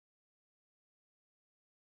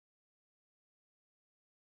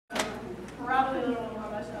probably a little more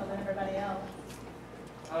emotional than everybody else.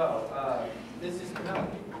 Oh, this is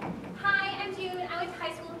Penelope. Hi, I'm June. I went to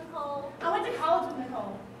high school with Nicole. I went to college with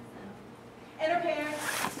Nicole. And her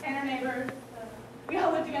parents, and her neighbors. We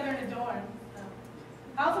all lived together in a dorm.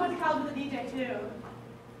 I also went to college with a DJ too.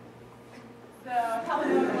 So I probably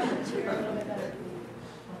know everyone here a little bit better.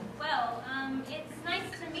 Well, it's nice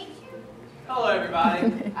to meet you. Hello,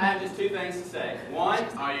 everybody. I have just two things to say. One,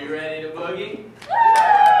 are you ready to boogie?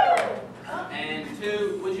 Woo! And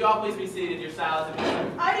two, would you all please be seated? Your salads have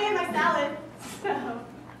been I already ate my salad, so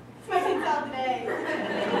it's my 10th salad today.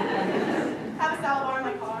 Have a salad bar in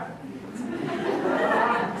my car.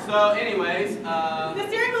 So, anyways, The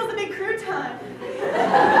steering wheel's a big crouton.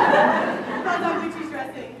 Runs on blue cheese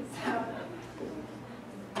dressing. So.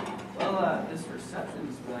 Well, this reception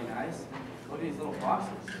is really nice. Look at these little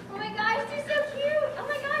boxes. Oh my gosh, they're so cute. Oh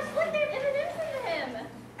my gosh, look, they have M&Ms in them.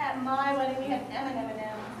 At my wedding, we had M&M's.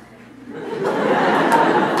 We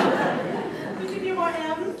could do more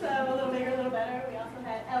M's, so a little bigger, a little better. We also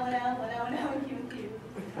had L&L, and L&L, and Q and Q.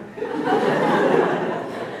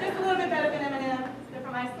 Just a little bit better than M&M's. They're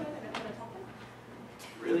from Iceland, and they're from the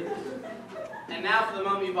really. And now for the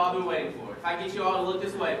moment you've all been waiting for. If I get you all to look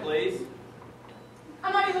this way, please.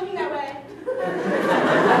 I'm already looking that way.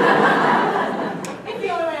 It's the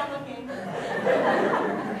only way I'm looking.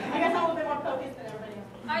 I guess I'm a little bit more focused than everybody else.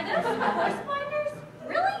 Are those horse blinders?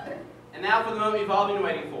 Really? And now for the moment you've all been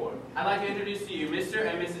waiting for. I'd like to introduce to you Mr.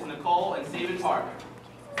 and Mrs. Nicole and Stephen Parker.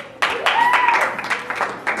 Oh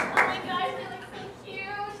my gosh, they look so cute.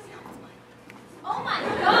 Oh my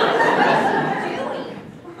gosh, what are you doing?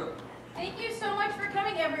 Thank you so much for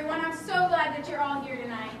coming, everyone. I'm so glad that you're all here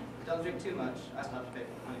tonight. Don't drink too much. I still have to pay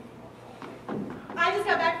for the honeymoon. I just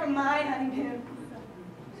got back from my honeymoon.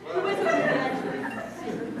 Who is it actually?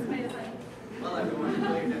 Well, everyone,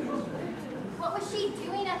 enjoy your dinner. What was she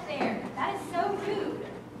doing up there? That is so rude.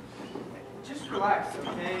 Just relax,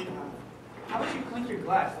 okay? How would you clink your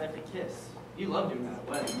glass like a kiss? You love doing that at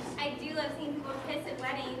weddings. I do love seeing people kiss at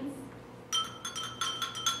weddings.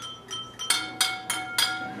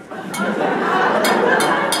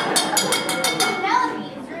 Penelope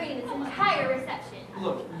is ruining this entire reception.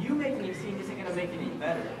 Look, you making a scene isn't going to make it any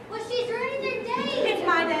better. Well, she's ruining their day. It's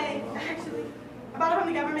my day, actually. I bought it from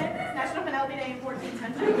the government. It's National Penelope Day in 14th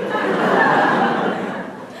century.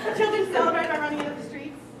 Children celebrate by running into the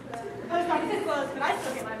streets. The post office is closed, but I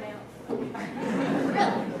still get my mail.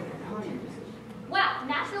 Really? Wow,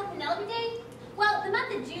 National Penelope Day? Well, the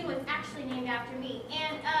month of June was actually named after me.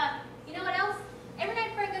 And, you know what else? Every night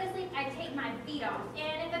before I go to sleep, I take my feet off.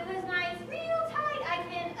 And if I close my eyes real tight, I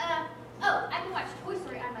can watch Toy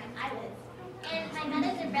Story on my eyelids. And my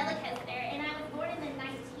mother's a relic there, and I was born in the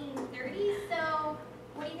 1930s, so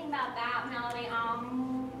what do you think about that, Melody?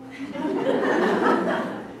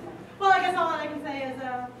 Well, I guess all I can say is,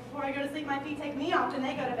 before I go to sleep, my feet take me off and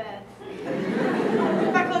they go to bed.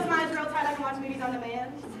 If I close my eyes real tight, I can watch movies on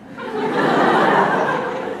demand.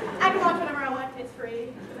 I can watch whatever I want. It's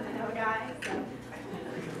free. I know a guy, so.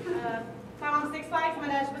 My mom's Six Flags, my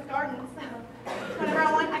dad's with Gardens. So whenever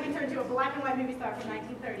I want, I can turn to a black and white movie star from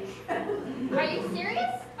 1930. Are you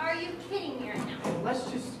serious? Or are you kidding me right now? Let's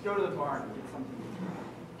just go to the bar and get something to drink.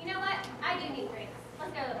 You know what? I do need drinks.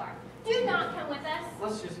 Let's go to the bar. Do not come with us.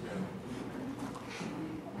 Let's just go.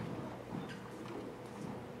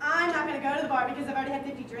 I'm not going to go to the bar because I've already had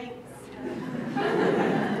 50 drinks.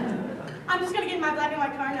 I'm just going to get in my black and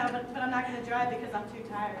white car now, but I'm not going to drive because I'm too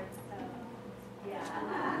tired. So, yeah.